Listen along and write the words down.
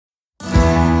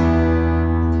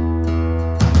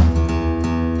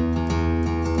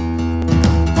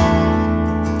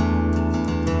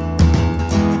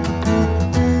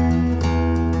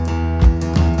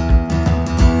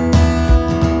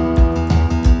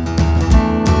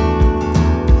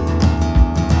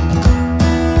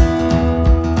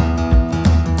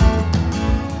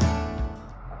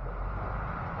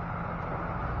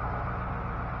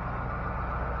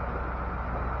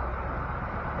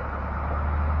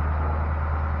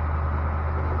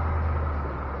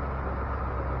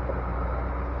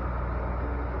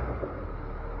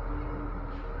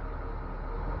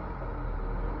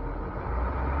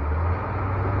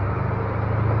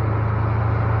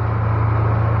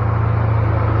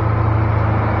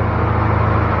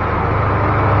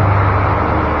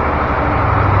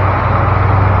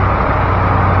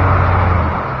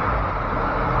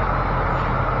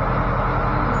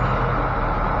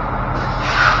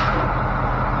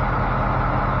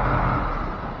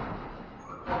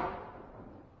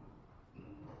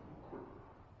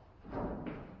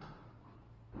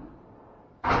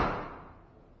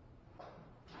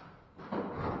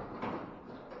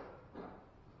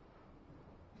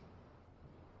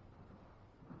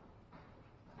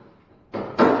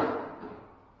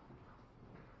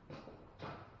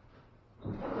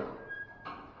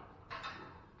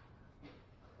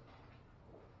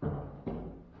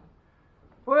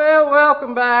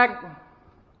welcome back.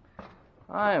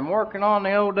 I am working on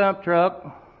the old dump truck.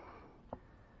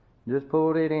 Just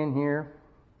pulled it in here.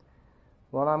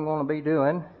 What I'm going to be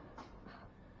doing,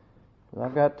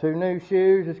 I've got two new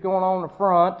shoes that's going on the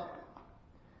front.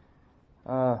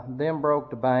 Them broke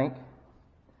the bank.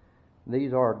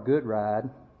 These are a good ride.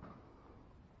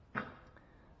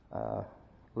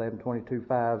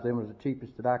 11/22/5s. Them was the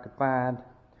cheapest that I could find.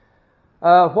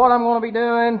 What I'm going to be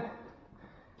doing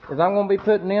is I'm going to be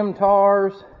putting them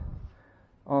tires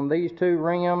on these two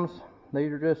rims.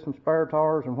 These are just some spare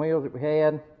tires and wheels that we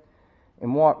had.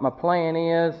 And what my plan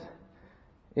is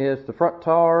the front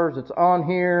tires that's on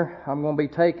here, I'm going to be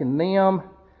taking them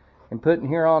and putting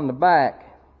here on the back,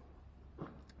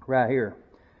 right here.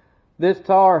 This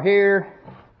tire here,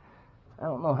 I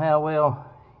don't know how well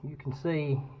you can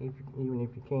see, even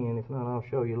if you can. If not, I'll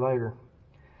show you later.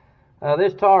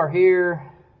 This tire here,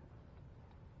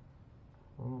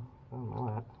 well,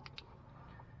 I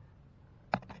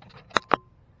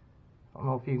don't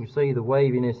know if you can see the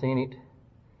waviness in it.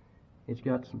 It's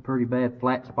got some pretty bad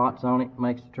flat spots on it.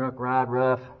 Makes the truck ride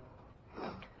rough.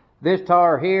 This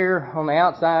tire here on the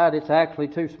outside, it's actually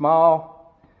too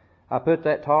small. I put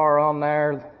that tire on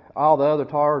there. All the other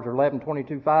tires are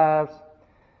 11/22/5s.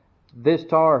 This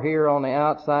tire here on the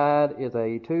outside is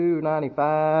a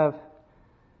 295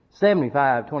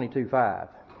 75/22/5.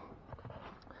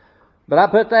 But I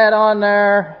put that on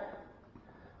there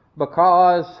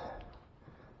because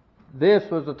this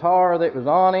was the tire that was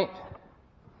on it.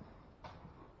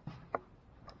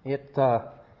 It's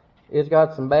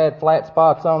got some bad flat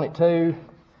spots on it too.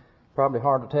 Probably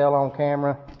hard to tell on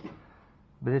camera,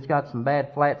 but it's got some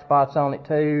bad flat spots on it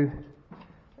too,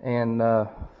 and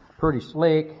pretty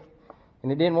slick,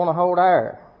 and it didn't want to hold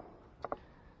air.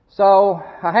 So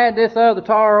I had this other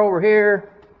tire over here,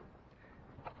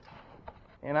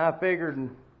 and I figured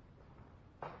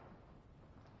a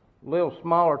little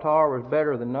smaller tire was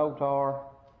better than no tire.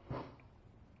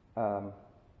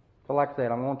 So like I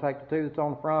said, I'm going to take the two that's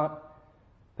on the front,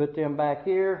 put them back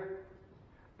here,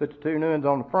 put the two new ones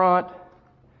on the front,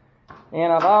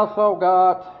 and I've also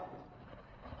got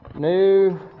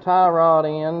new tie rod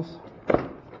ends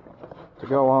to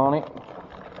go on it.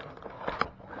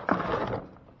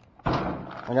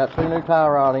 I got two new tie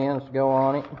rod ends to go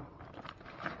on it.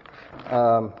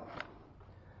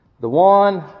 The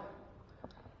one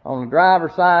on the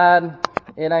driver's side,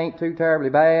 it ain't too terribly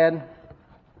bad.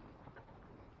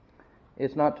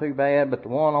 It's not too bad, but the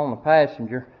one on the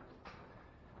passenger,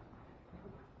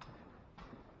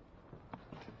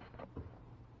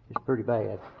 is pretty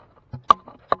bad.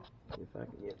 See if I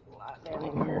can get the light down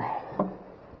in here.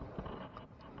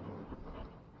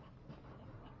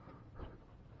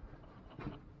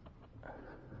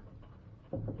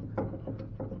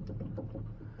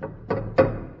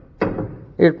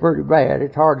 It's pretty bad.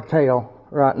 It's hard to tell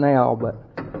right now, but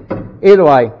either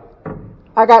way,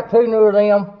 I got two new of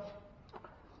them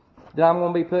that I'm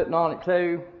going to be putting on it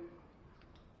too.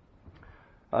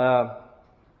 I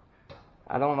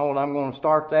don't know that I'm going to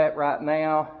start that right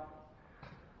now,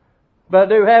 but I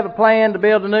do have a plan to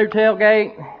build a new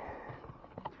tailgate.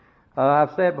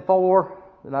 I've said before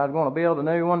that I was going to build a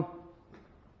new one.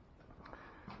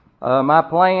 My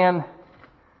plan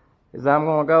is I'm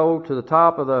going to go to the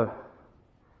top of the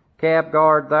cab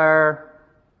guard there,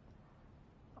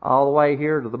 all the way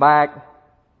here to the back,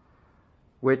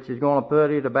 which is going to put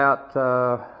it about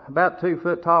 2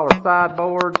 foot taller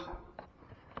sideboards,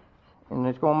 and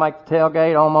it's going to make the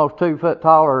tailgate almost 2 foot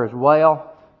taller as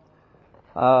well.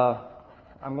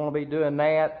 I'm going to be doing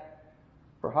that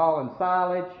for hauling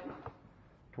silage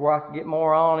to where I can get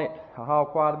more on it. I haul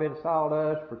quite a bit of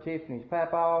sawdust for Tiffany's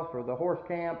Papaw for the horse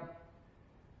camp,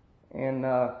 and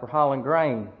for hauling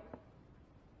grain.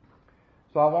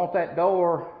 So I want that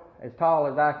door as tall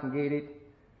as I can get it,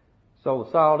 so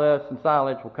the sawdust and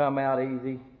silage will come out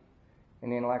easy, and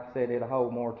then like I said, it'll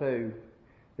hold more too.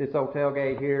 This old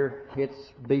tailgate here,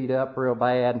 it's beat up real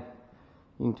bad.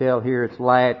 You can tell here it's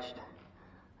latched.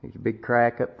 There's a big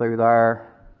crack up through there.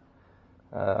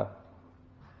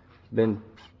 It's been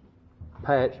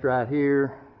patched right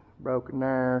here, broken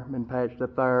there, been patched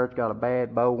up there. It's got a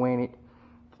bad bow in it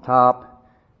at the top,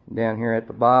 and down here at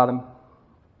the bottom.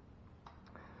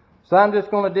 So I'm just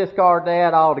going to discard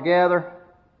that altogether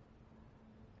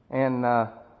and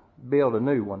build a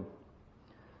new one.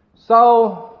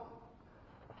 So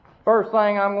first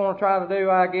thing I'm going to try to do,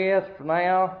 I guess, for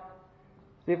now,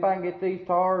 see if I can get these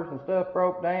tires and stuff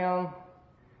broke down,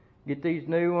 get these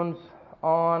new ones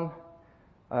on.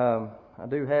 I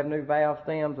do have new valve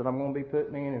stems that I'm going to be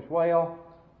putting in as well.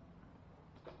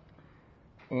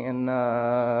 And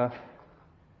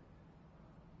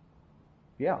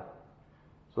yeah,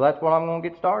 So that's what I'm going to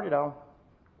get started on.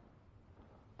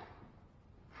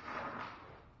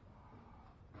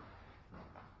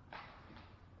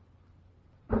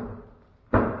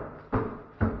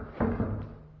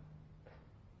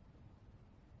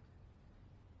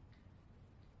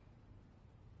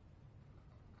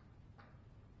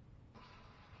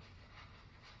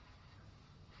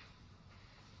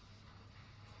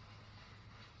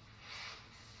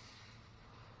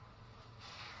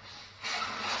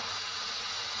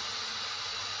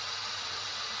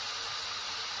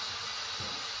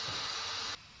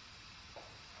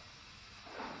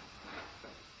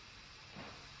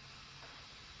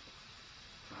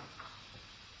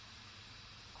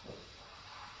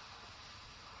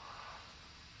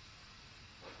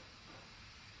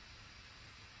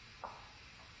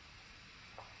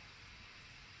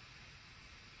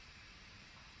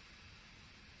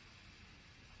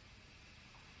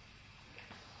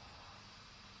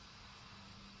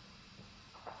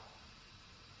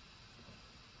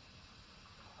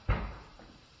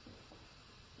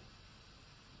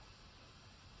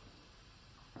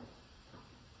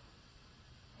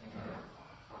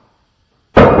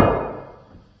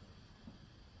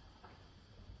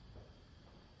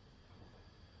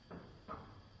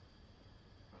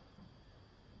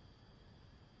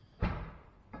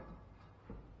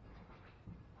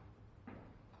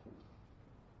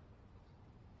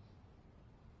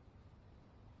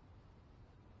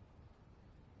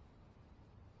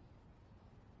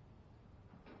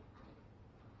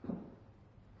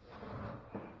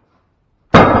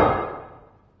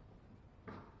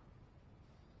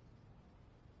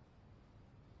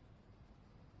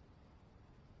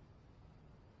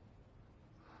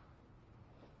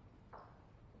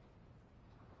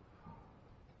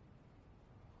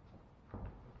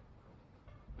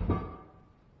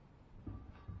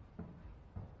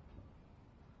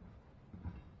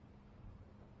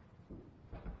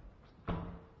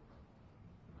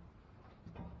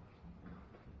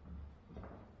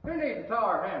 Who needs a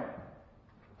tar hammer?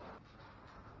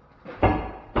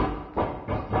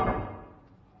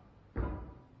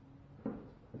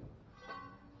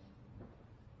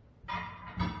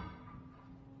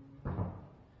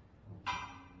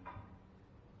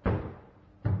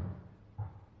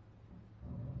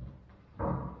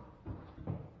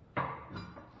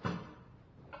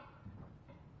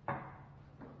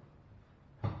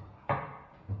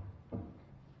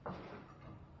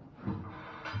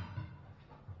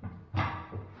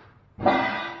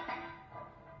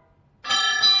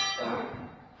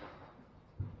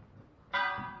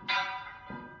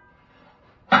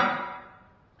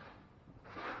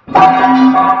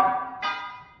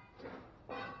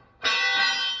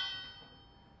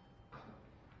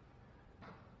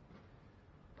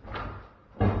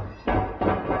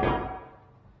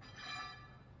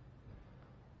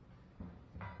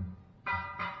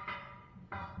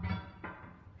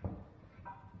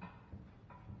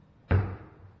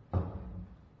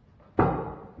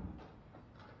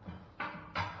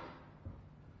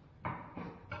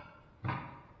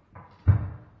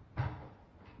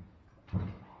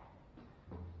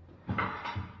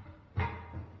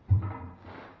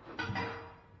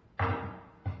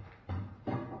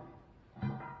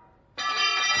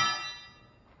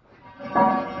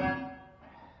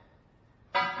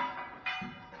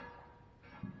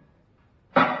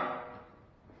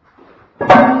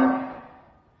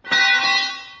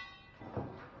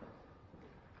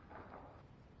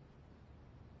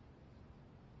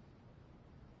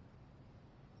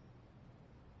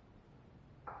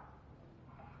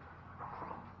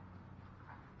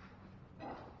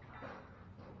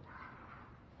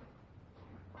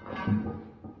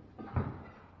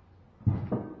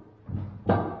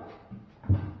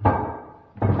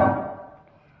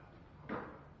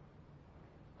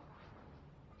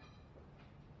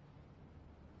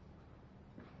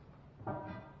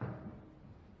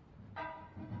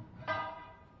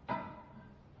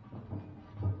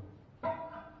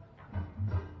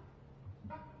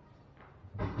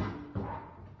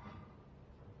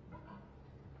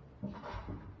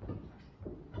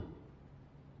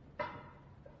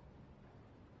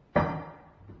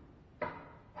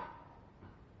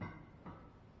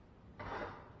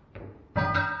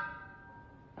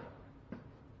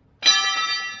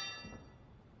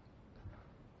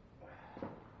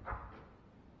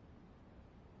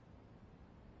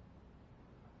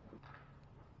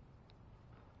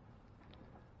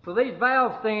 So these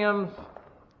valve stems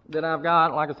that I've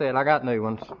got, like I said, I got new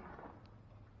ones.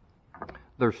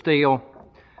 They're steel.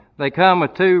 They come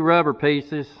with 2 rubber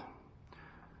pieces.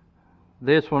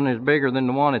 This one is bigger than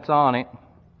the one that's on it.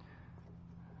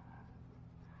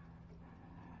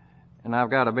 and I've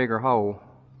got a bigger hole.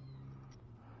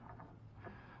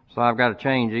 So I've got to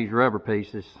change these rubber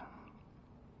pieces.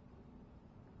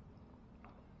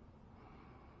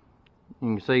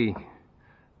 You can see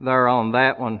there on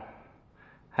that one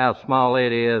how small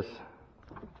it is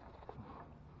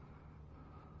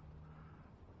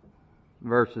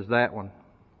versus that one.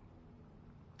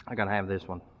 I gotta have this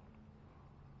one.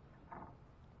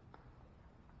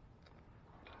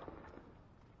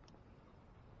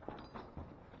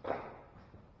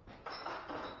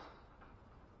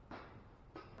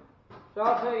 So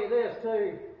I'll tell you this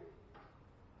too.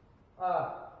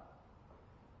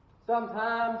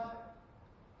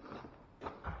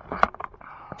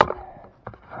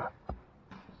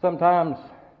 Sometimes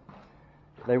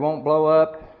they won't blow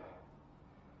up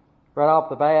right off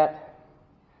the bat.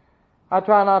 I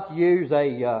try not to use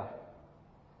a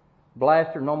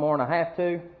blaster no more than I have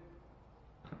to.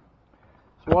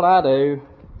 So what I do,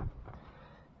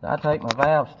 I take my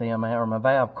valve stem out, or my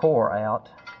valve core out.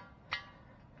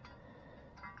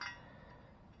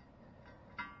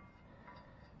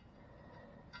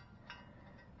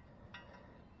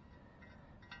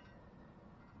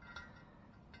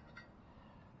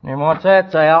 And once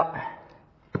that's out,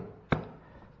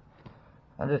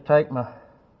 I just take my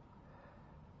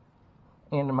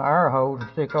end of my air hose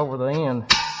and stick over the end.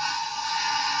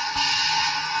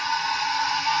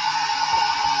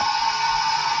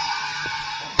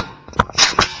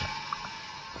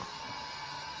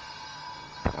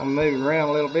 I'm moving around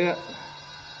a little bit.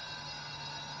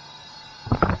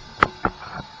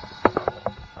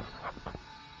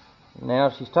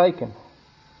 Now she's taken.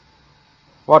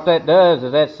 What that does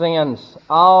is that sends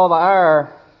all the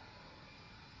air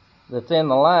that's in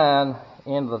the line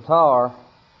into the tar,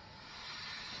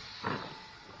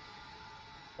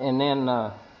 and then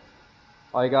all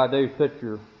you gotta do is put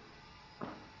your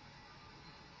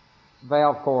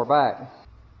valve core back.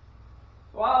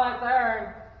 While that's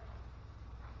there,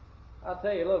 I'll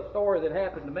tell you a little story that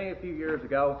happened to me a few years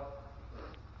ago.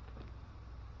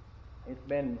 It's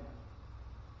been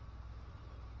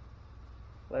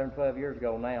 11, 12 years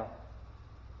ago now.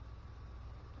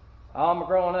 All my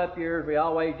growing up years, we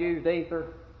always used ether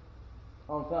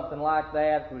on something like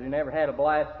that because we never had a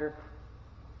blaster.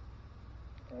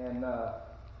 And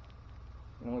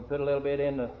we put a little bit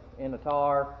in the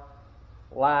tar,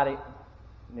 light it,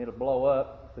 and it'll blow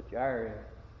up, put your air in.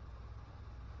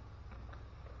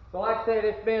 So like I said,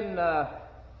 it's been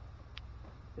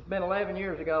 11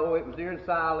 years ago. It was during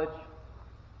silage.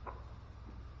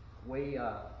 We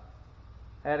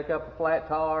had a couple flat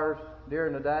tires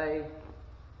during the day.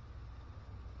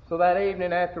 So that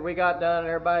evening after we got done and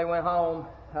everybody went home,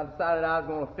 I decided I was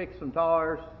going to fix some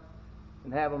tires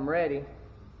and have them ready.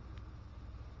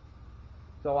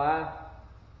 So I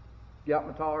got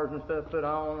my tires and stuff put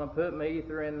on. I put my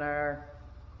ether in there.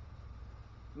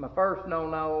 My first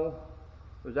no-no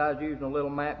was I was using a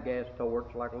little map gas torch,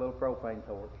 like a little propane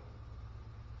torch,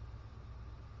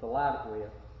 to light it with.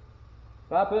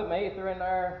 So I put my ether in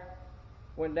there,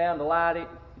 went down to light it,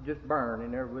 it just burned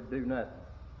and never would do nothing.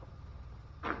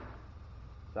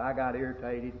 So I got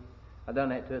irritated. I done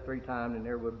that 2 or 3 times and it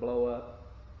never would blow up.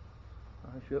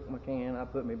 I shook my can, I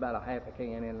put me about a half a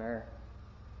can in there.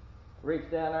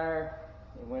 Reached down there,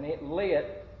 and when it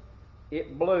lit,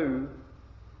 it blew,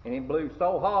 and it blew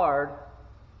so hard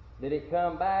that it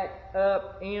come back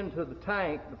up into the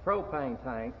tank, the propane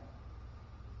tank,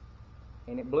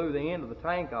 and it blew the end of the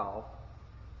tank off.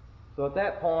 So at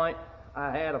that point,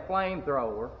 I had a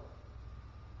flamethrower,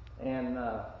 and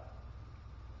I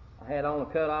had on a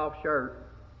cut-off shirt,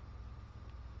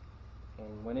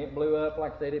 and when it blew up,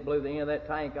 like I said, it blew the end of that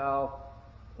tank off,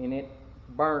 and it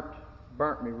burnt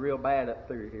me real bad up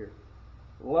through here.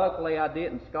 Luckily, I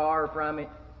didn't scar from it,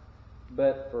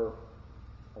 but for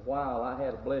a while I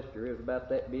had a blister. It was about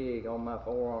that big on my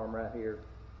forearm right here.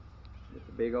 Just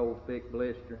a big old thick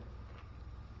blister.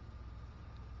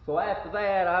 So after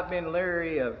that, I've been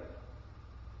leery of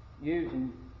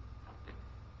using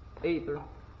ether.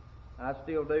 I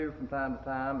still do from time to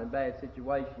time in bad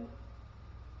situations,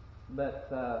 but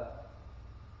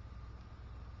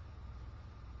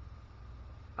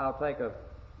I'll take a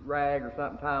rag or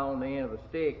something, tie on the end of a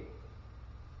stick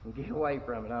and get away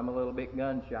from it. I'm a little bit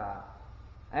gun shy.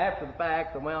 After the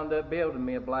fact, I wound up building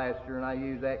me a blaster, and I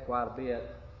use that quite a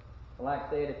bit. Like I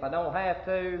said, if I don't have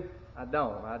to, I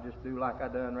don't. I just do like I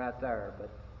done right there. But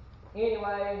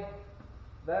anyway,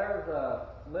 there's a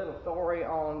little story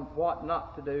on what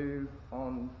not to do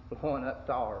on blowing up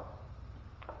tar.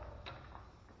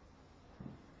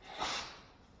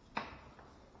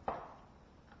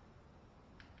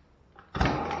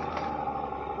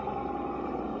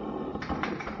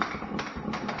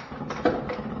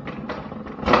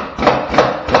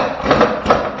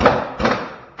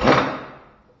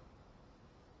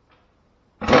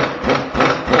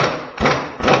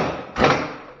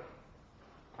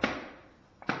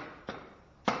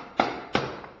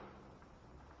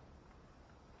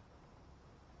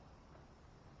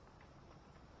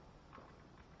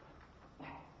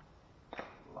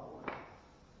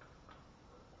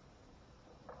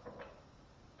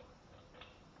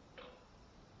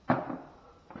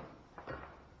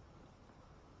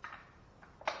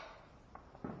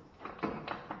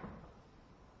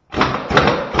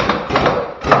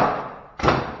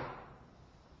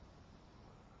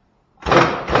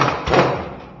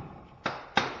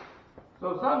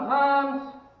 So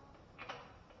sometimes,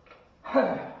 you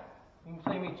can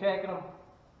see me checking them.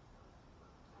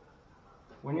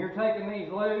 When you're taking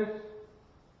these loose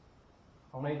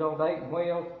on these old 8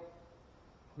 wheels,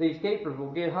 these keepers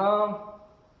will get hung.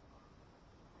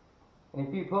 And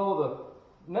if you pull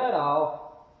the nut off,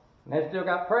 and it's still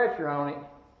got pressure on it,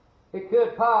 it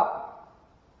could pop,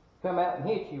 come out and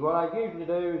hit you. What I usually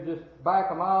do is just back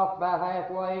them off about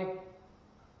halfway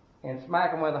and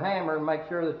smack them with a hammer and make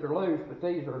sure that they're loose, but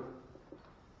these are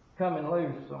coming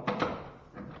loose. So.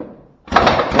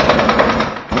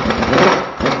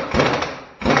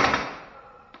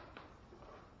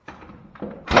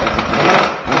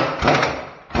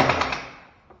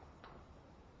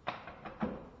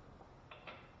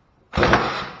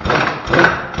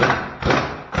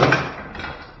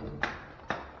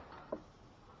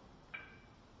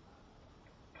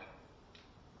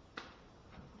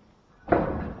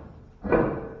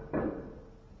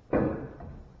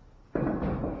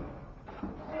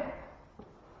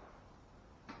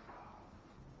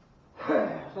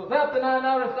 So something I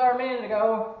noticed there a minute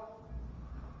ago,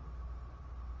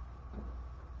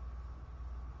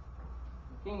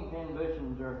 the kingpin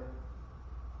bushings are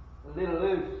a little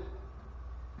loose,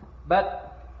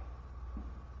 but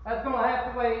that's going to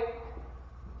have to wait.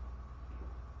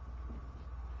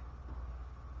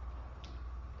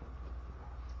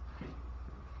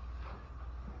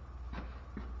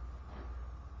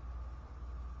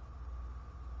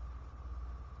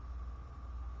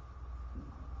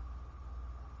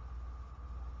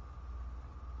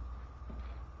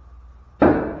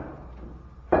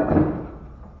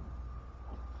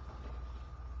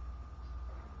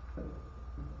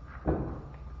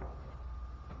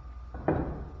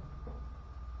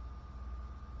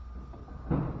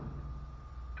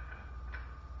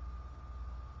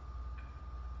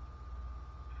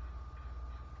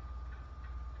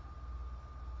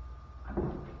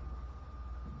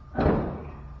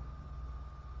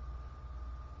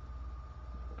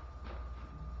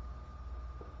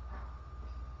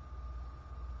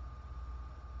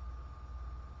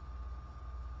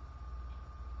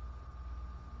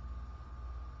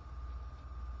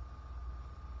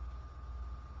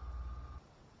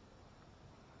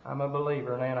 I'm a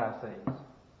believer in NICs.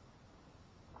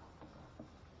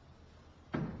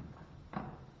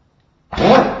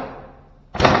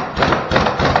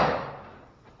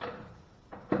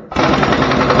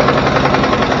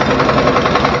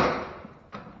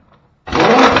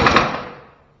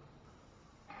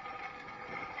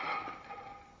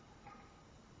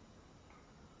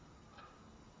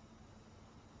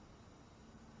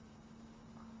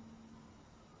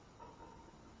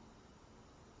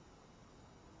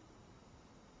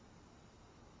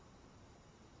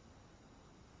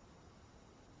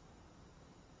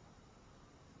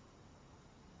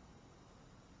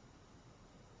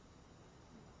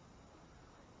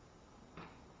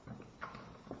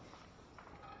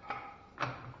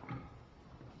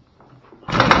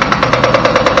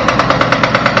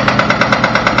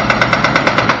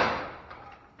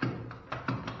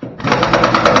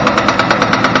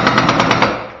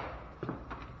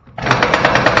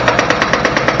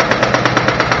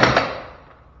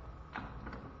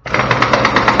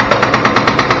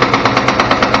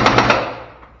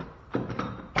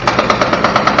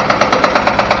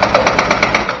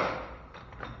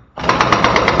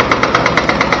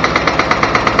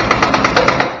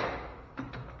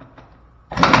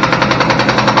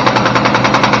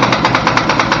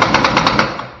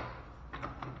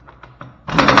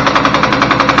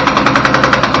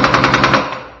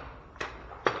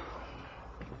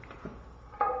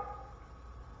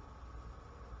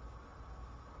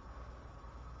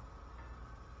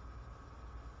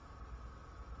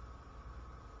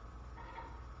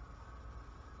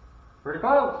 Pretty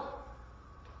close.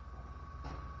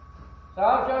 So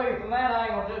I'll show you from that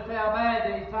angle just how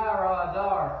bad these tie rods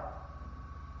are.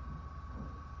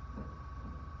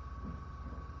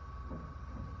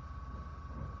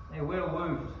 They will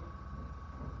loose.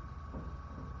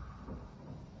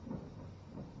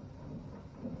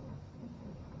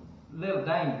 A little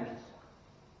dangerous.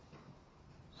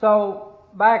 So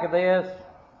back of this,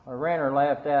 a renter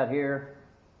left out here,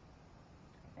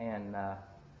 and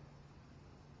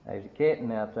there's a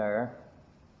kitten out there.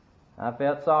 I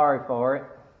felt sorry for it.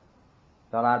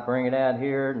 Thought I'd bring it out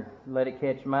here and let it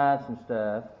catch mice and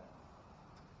stuff.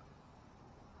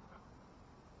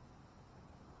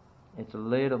 It's a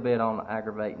little bit on the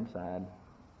aggravating side.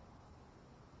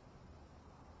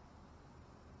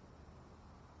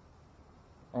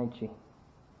 Ain't she?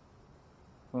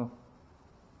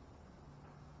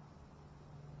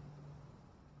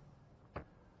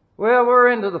 Well,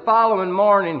 we're into the following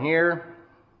morning here.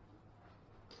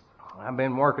 I've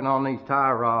been working on these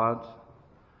tie rods.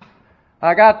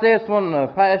 I got this one, the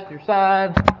passenger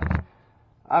side.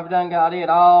 I've done got it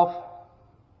off.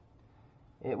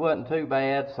 It wasn't too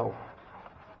bad, so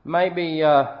maybe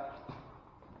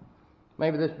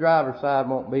this driver's side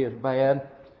won't be as bad.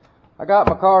 I got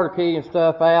my Carter key and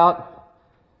stuff out,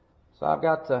 so I've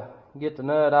got to get the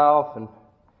nut off and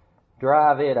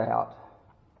drive it out.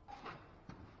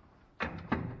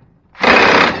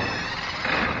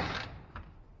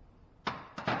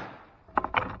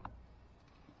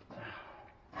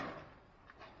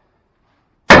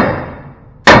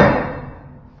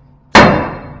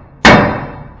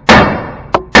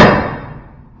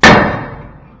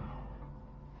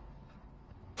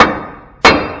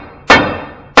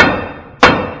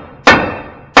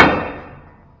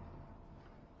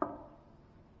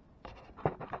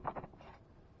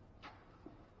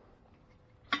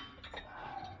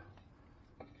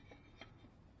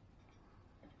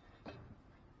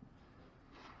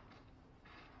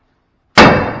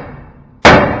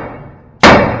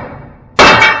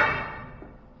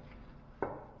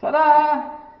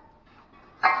 Ta-da!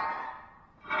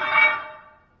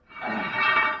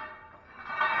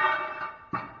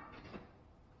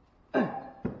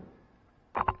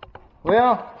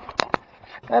 Well,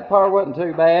 that part wasn't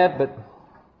too bad, but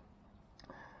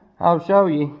I'll show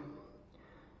you.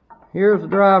 Here's the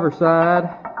driver's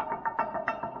side.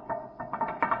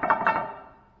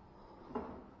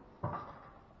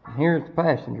 And here's the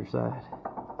passenger side.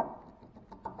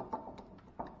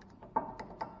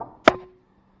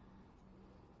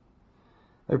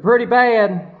 They're pretty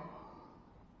bad.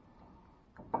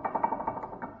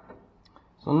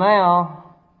 So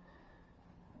now,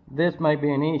 this may be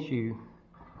an issue.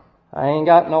 I ain't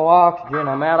got no oxygen.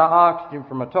 I'm out of oxygen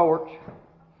from a torch.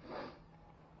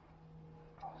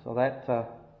 So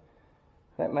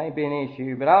that may be an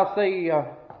issue. But I'll see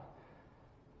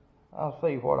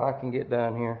what I can get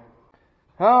done here.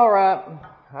 All right,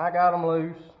 I got them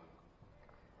loose.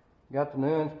 Got the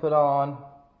new ones put on.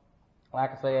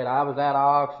 Like I said, I was out of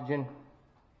oxygen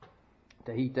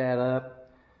to heat that up.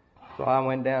 So I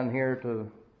went down here to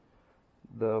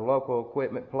the local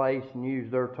equipment place and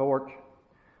used their torch.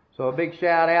 So a big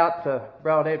shout out to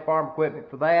Broadhead Farm Equipment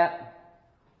for that.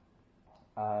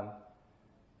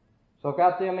 So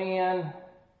got them in.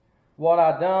 What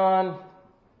I done,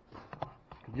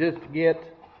 just to get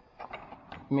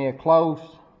me a close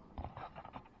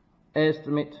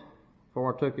estimate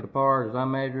before I took it apart, is I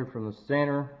measured from the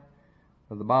center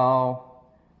of the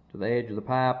ball to the edge of the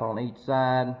pipe on each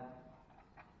side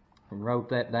and wrote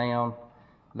that down.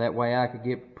 That way I could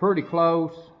get pretty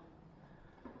close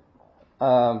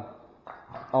on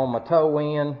my toe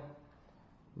end.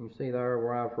 You can see there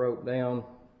where I've wrote down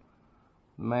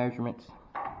the measurements.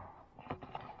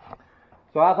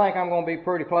 So I think I'm going to be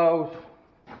pretty close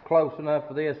enough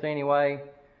for this anyway.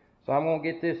 So I'm going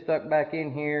to get this stuck back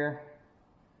in here,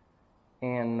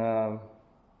 and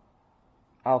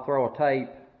I'll throw a tape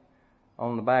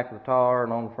on the back of the tar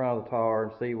and on the front of the tar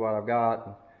and see what I've got,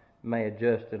 and may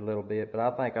adjust it a little bit, but I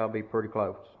think I'll be pretty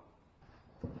close.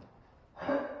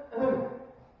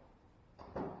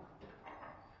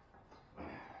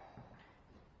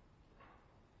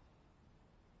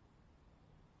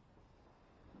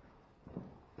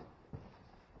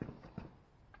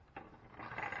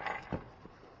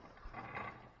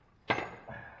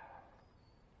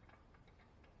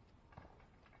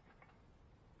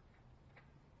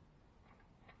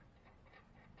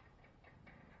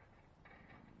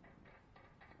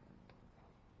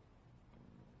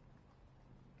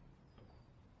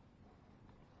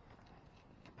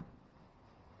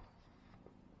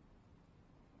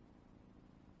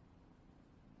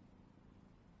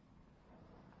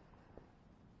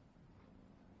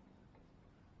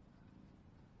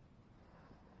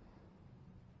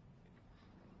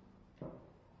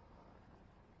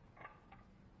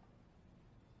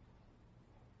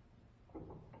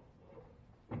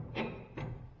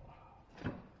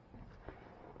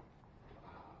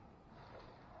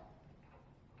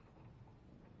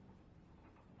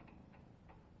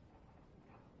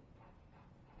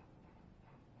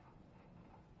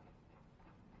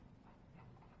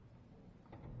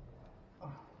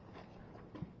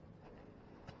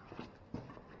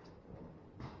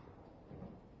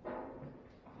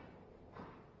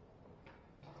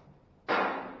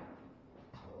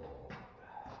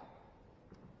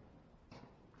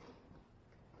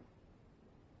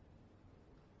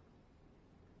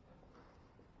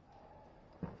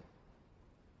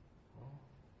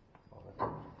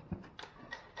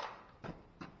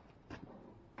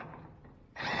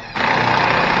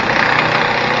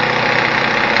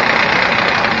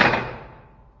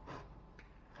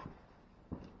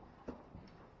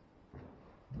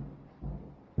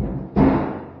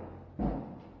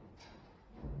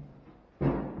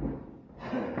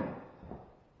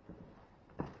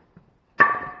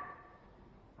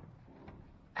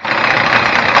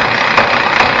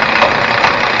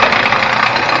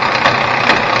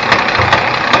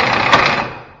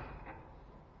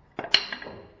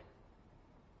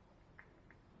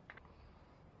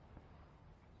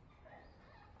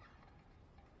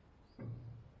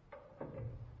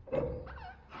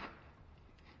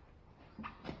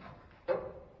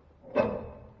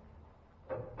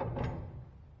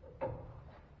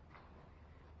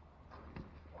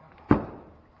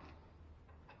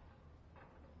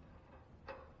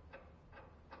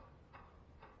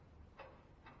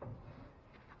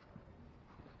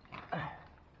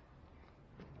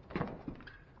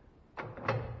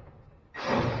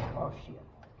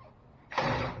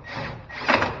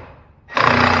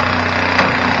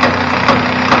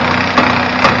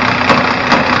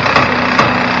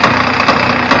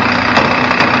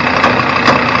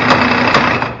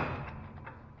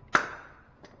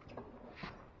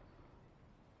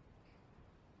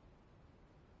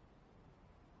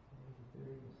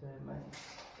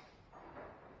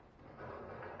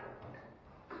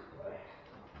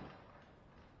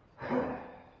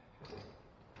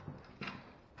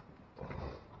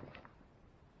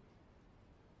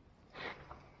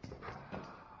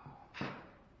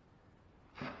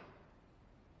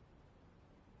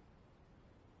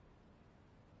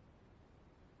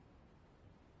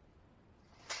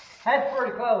 That's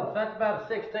pretty close. That's about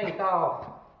a 16th off.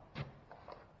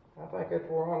 I think that's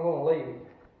where I'm going to leave it.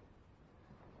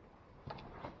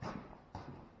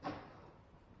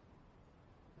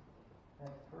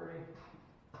 That's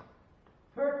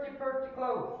pretty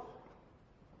close.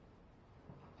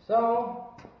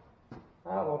 So,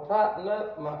 I will tighten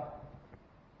up my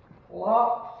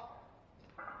locks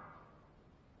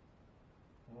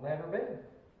and let her be.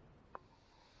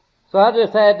 So I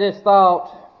just had this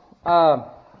thought.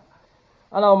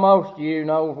 I know most of you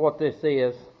know what this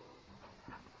is,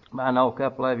 but I know a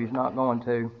couple of you's not going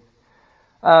to.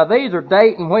 These are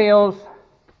Dayton wheels,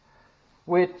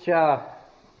 which these are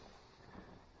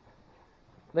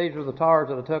the tires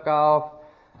that I took off.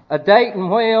 A Dayton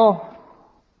wheel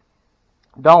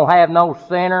don't have no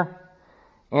center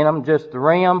in them, just the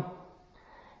rim,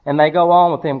 and they go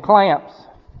on with them clamps.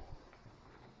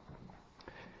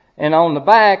 And on the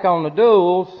back, on the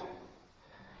duals,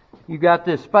 you got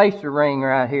this spacer ring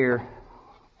right here.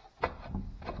 You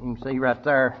can see right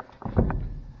there.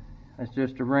 That's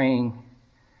just a ring.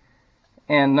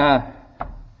 And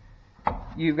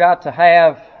you've got to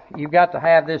have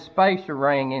this spacer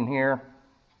ring in here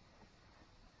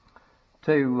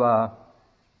to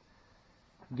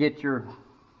get your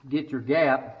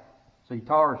gap so your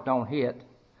tires don't hit.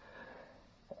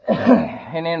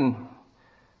 And then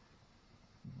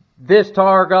this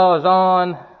tire goes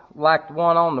on like the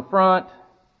one on the front,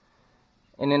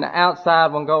 and then the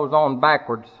outside one goes on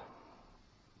backwards.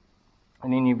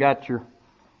 And then you've got your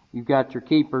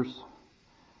keepers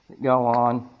that go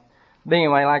on. But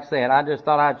anyway, like I said, I just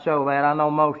thought I'd show that. I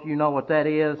know most of you know what that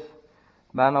is,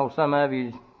 but I know some of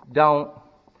you don't.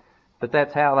 But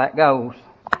that's how that goes.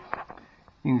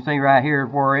 You can see right here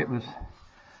where it was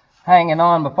hanging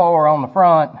on before on the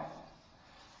front.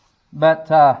 But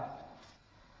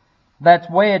that's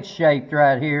wedge shaped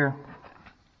right here.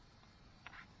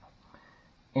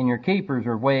 And your keepers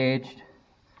are wedged.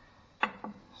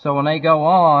 So when they go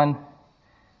on,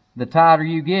 the tighter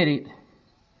you get it,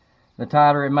 the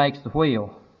tighter it makes the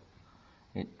wheel.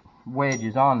 It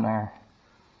wedges on there.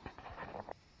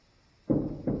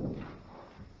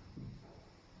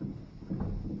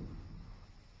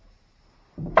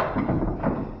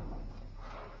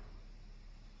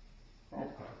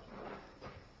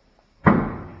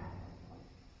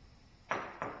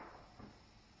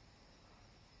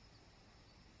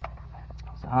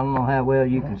 I don't know how well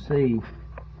you can see,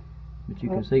 but you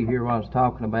can see here what I was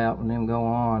talking about. When them go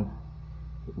on,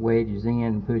 it wedges in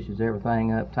and pushes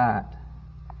everything up tight.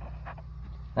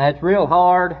 Now it's real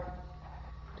hard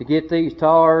to get these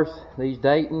tires, these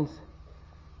Daytons,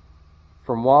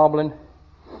 from wobbling.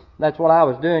 That's what I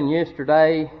was doing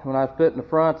yesterday when I was putting the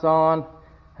fronts on.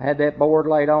 I had that board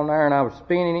laid on there and I was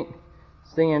spinning it,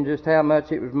 seeing just how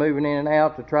much it was moving in and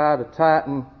out to try to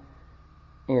tighten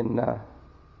and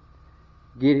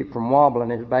get it from wobbling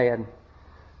as bad.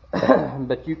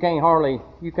 But you can't hardly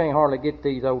get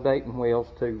these old Dayton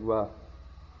wheels to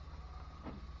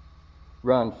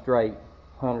run straight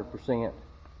 100%,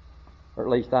 or at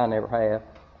least I never have.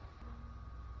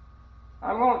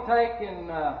 I'm going to take and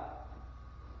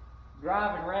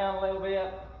drive it around a little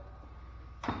bit,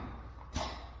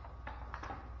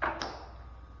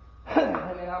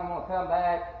 and then I'm going to come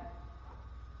back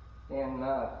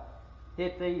and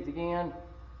hit these again.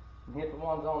 And hit the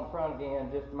ones on the front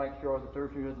again just to make sure that they're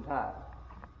good and tight.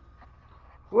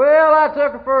 Well, I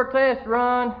took her for a test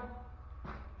run.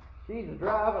 She's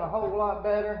driving a whole lot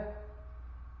better,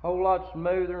 a whole lot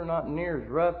smoother, not near as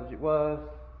rough as it was.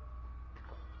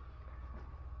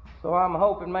 So I'm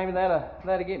hoping maybe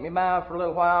that'll get me by for a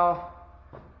little while.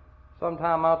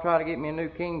 Sometime I'll try to get me a new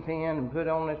kingpin and put it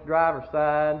on this driver's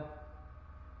side.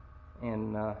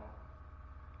 And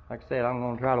like I said, I'm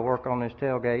going to try to work on this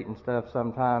tailgate and stuff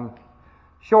sometime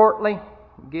shortly.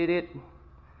 Get it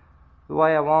the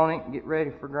way I want it. Get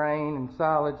ready for grain and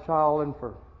silage hauling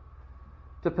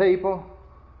to people.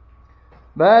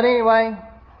 But anyway,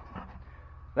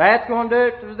 that's going to do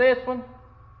it for this one.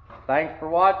 Thanks for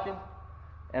watching,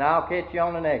 and I'll catch you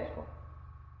on the next one.